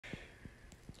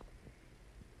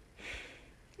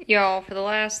Y'all, for the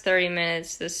last 30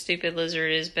 minutes, this stupid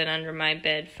lizard has been under my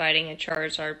bed fighting a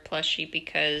Charizard plushie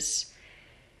because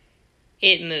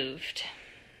it moved.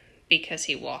 Because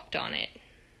he walked on it.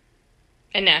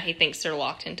 And now he thinks they're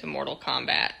locked into Mortal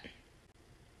Kombat.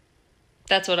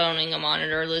 That's what owning a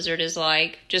monitor lizard is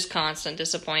like. Just constant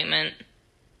disappointment.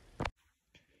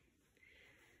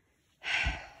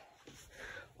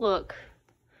 Look.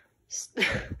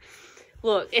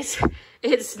 Look,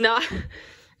 it's not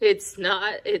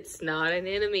an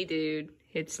enemy, dude.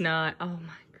 It's not. Oh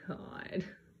my god.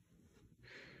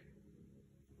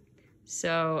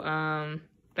 So,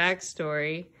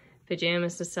 backstory.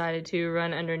 Pajamas decided to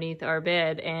run underneath our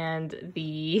bed and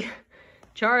the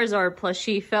Charizard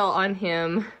plushie fell on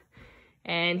him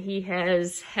and he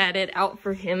has had it out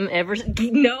for him ever since.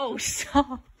 No,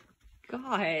 stop.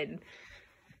 God.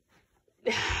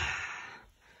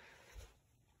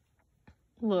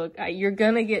 Look, you're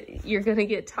gonna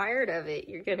get tired of it.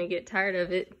 You're gonna get tired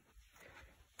of it.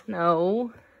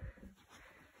 No.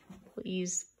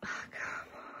 Please. Oh, come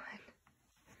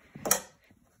on.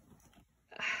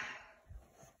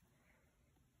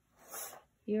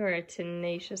 You are a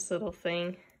tenacious little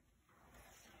thing.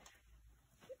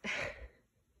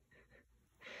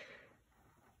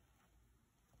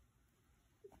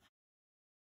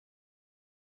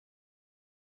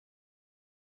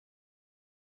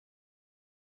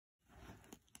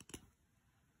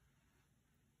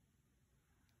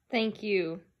 Thank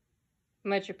you.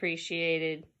 Much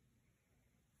appreciated.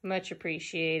 Much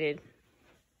appreciated.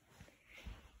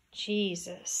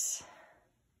 Jesus.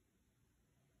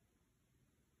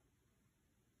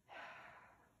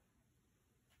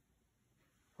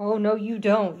 Oh, no, you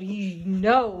don't.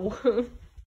 No.